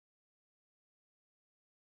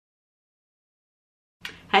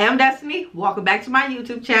Hey, I'm Destiny. Welcome back to my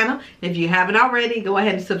YouTube channel. If you haven't already, go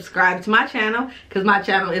ahead and subscribe to my channel because my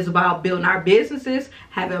channel is about building our businesses,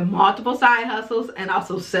 having multiple side hustles, and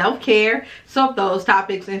also self-care. So if those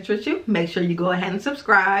topics interest you, make sure you go ahead and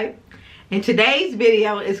subscribe. And today's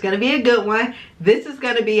video is going to be a good one. This is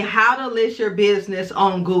going to be how to list your business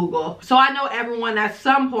on Google. So I know everyone at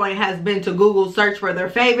some point has been to Google, search for their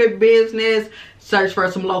favorite business, search for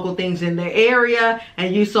some local things in their area,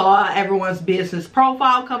 and you saw everyone's business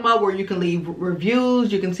profile come up where you can leave reviews,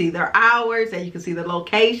 you can see their hours, and you can see the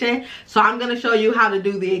location. So I'm going to show you how to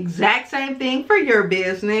do the exact same thing for your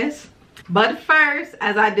business. But first,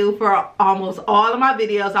 as I do for almost all of my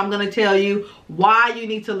videos, I'm going to tell you why you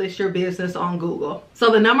need to list your business on Google.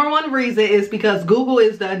 So the number one reason is because Google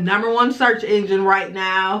is the number one search engine right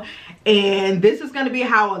now. And this is going to be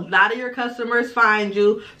how a lot of your customers find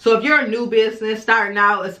you. So if you're a new business starting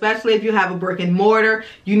out, especially if you have a brick and mortar,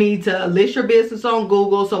 you need to list your business on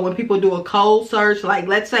Google. So when people do a cold search, like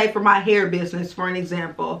let's say for my hair business, for an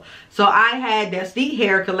example. So I had Destiny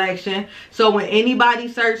Hair Collection. So when anybody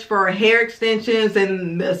searched for hair extensions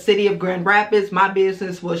in the city of Grand Rapids, my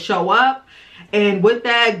business will show up. And with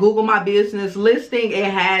that Google My Business listing, it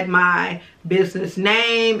had my business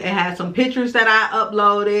name, it had some pictures that I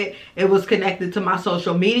uploaded, it was connected to my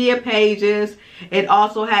social media pages. It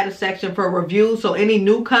also had a section for reviews, so any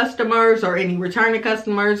new customers or any returning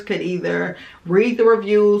customers could either read the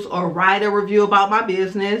reviews or write a review about my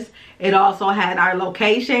business. It also had our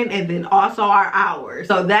location and then also our hours.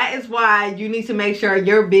 So that is why you need to make sure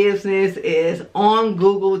your business is on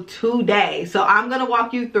Google today. So I'm going to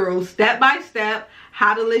walk you through step by step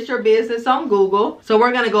how to list your business on Google. So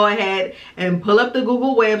we're going to go ahead and pull up the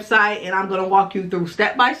Google website, and I'm going to walk you through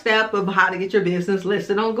step by step of how to get your business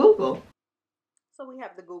listed on Google. So we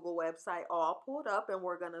have the Google website all pulled up, and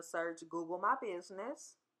we're going to search Google My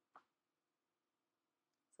Business.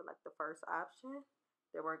 Select the first option.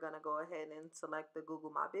 Then we're going to go ahead and select the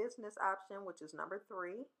Google My Business option, which is number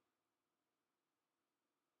 3.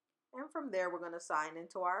 And from there, we're going to sign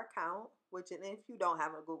into our account, which, and if you don't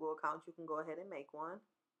have a Google account, you can go ahead and make one.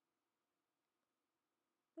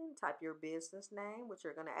 Then type your business name, which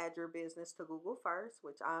you're going to add your business to Google first,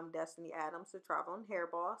 which I'm Destiny Adams, the Travel and Hair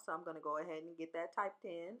Boss. So I'm going to go ahead and get that typed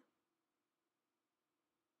in.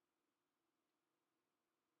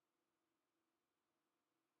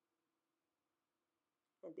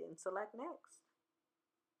 And then select next.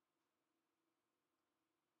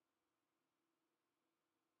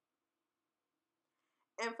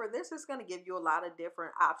 And for this, it's going to give you a lot of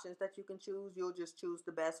different options that you can choose. You'll just choose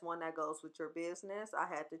the best one that goes with your business. I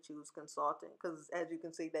had to choose consultant because, as you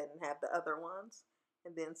can see, they didn't have the other ones.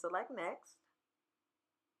 And then select next.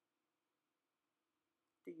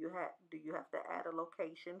 Do you have to add a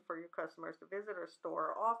location for your customers to visit, or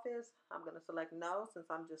store or office? I'm going to select no since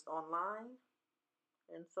I'm just online,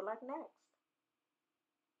 and select next.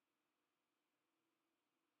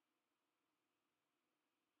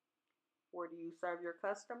 Where do you serve your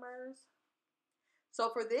customers? So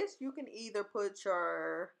for this, you can either put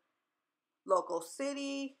your local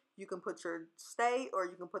city, you can put your state, or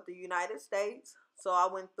you can put the United States. So I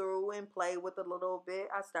went through and played with a little bit.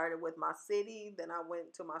 I started with my city, then I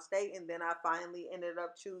went to my state, and then I finally ended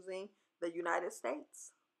up choosing the United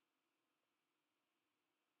States.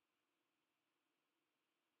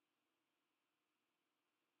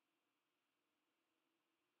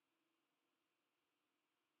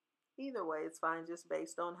 Either way, it's fine, just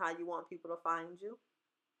based on how you want people to find you.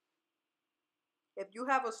 If you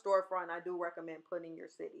have a storefront, I do recommend putting your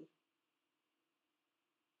city.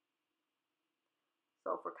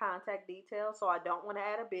 So for contact details, so I don't want to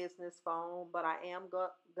add a business phone, but I am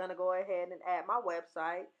going to go ahead and add my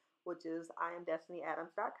website, which is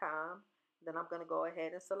IamDestinyAdams.com. Then I'm going to go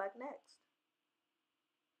ahead and select next.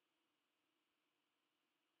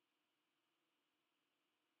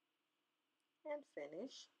 And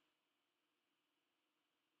finish.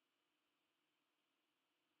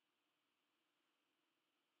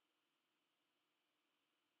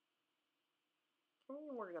 Okay,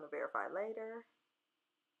 we're going to verify later.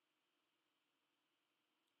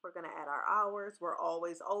 We're going to add our hours. We're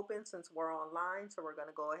always open since we're online, so we're going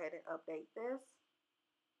to go ahead and update this.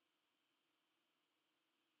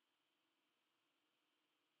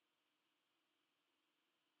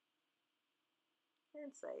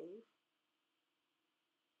 And save.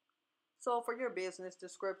 So for your business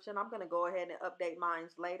description, I'm going to go ahead and update mine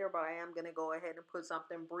later, but I am going to go ahead and put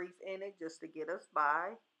something brief in it just to get us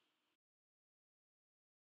by.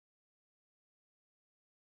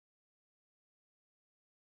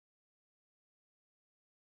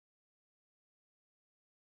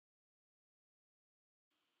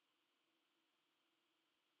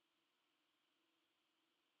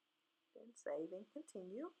 and save and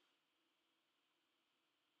continue.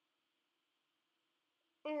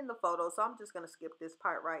 In the photos, so I'm just going to skip this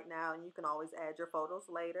part right now, and you can always add your photos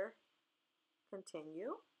later.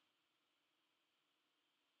 Continue.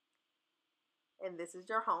 And this is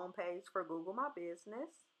your home page for Google My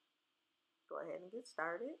Business. Go ahead and get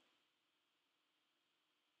started.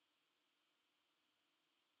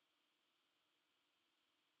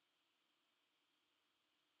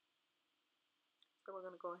 So we're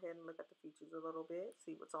going to go ahead and look at the features a little bit,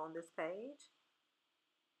 see what's on this page.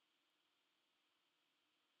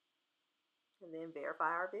 And then verify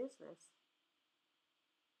our business.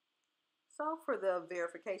 So for the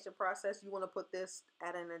verification process, you want to put this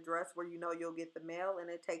at an address where you know you'll get the mail, and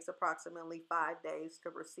it takes approximately 5 days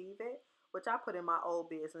to receive it, which I put in my old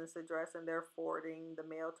business address, and they're forwarding the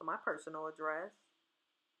mail to my personal address.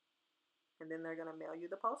 And then they're going to mail you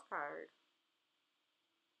the postcard.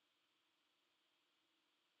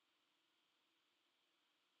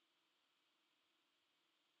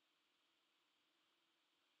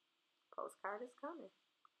 Postcard is coming.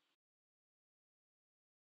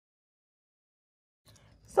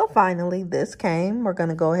 So finally, this came. We're going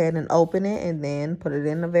to go ahead and open it and then put it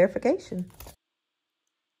in the verification.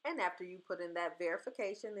 And after you put in that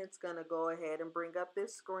verification, it's going to go ahead and bring up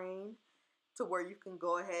this screen to where you can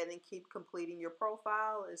go ahead and keep completing your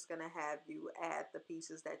profile. It's going to have you add the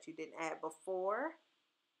pieces that you didn't add before.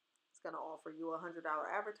 It's going to offer you a $100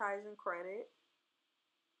 advertising credit.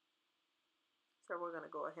 So we're going to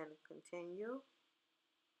go ahead and continue.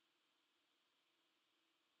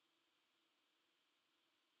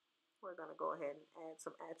 We're going to go ahead and add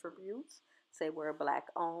some attributes. Say we're a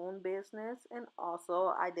Black-owned business and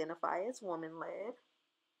also identify as woman-led.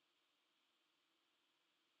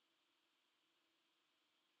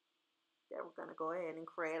 Then we're going to go ahead and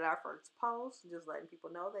create our first post, just letting people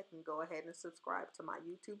know they can go ahead and subscribe to my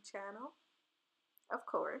YouTube channel, of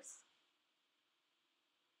course.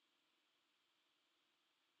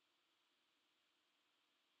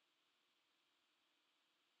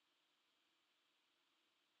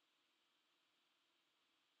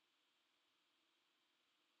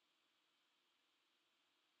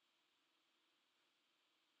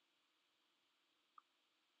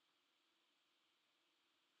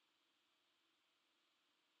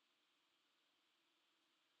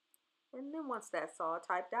 And then once that's all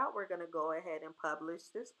typed out, we're going to go ahead and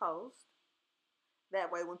publish this post.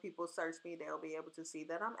 That way when people search me, they'll be able to see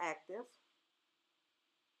that I'm active.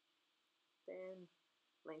 Then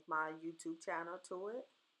link my YouTube channel to it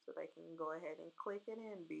so they can go ahead and click it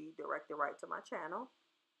and be directed right to my channel.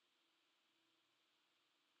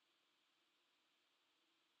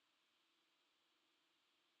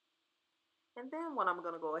 And then what I'm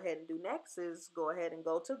going to go ahead and do next is go ahead and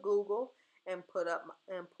go to Google and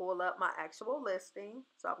pull up my actual listing.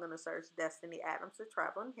 So I'm going to search Destiny Adams, the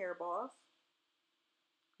Traveling Hair Boss,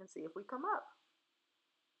 and see if we come up.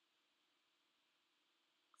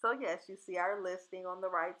 So yes, you see our listing on the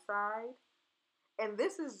right side. And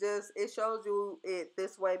this is just, it shows you it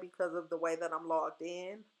this way because of the way that I'm logged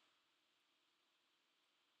in.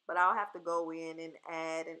 But I'll have to go in and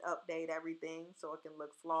add and update everything so it can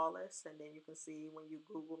look flawless. And then you can see when you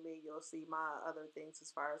Google me, you'll see my other things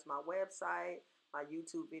as far as my website, my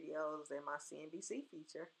YouTube videos, and my CNBC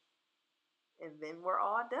feature. And then we're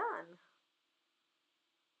all done.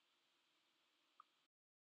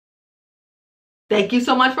 Thank you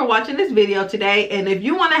so much for watching this video today. And if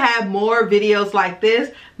you want to have more videos like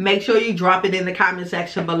this, make sure you drop it in the comment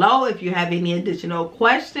section below. If you have any additional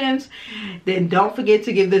questions, then don't forget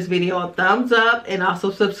to give this video a thumbs up and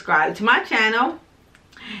also subscribe to my channel.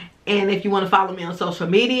 And if you want to follow me on social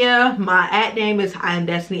media, my @name is I am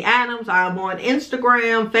Destiny Adams. I'm on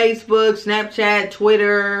Instagram, Facebook, Snapchat,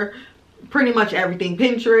 Twitter, pretty much everything,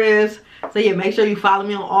 Pinterest. So yeah, make sure you follow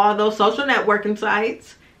me on all those social networking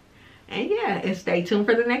sites. And yeah, and stay tuned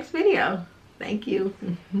for the next video. Thank you.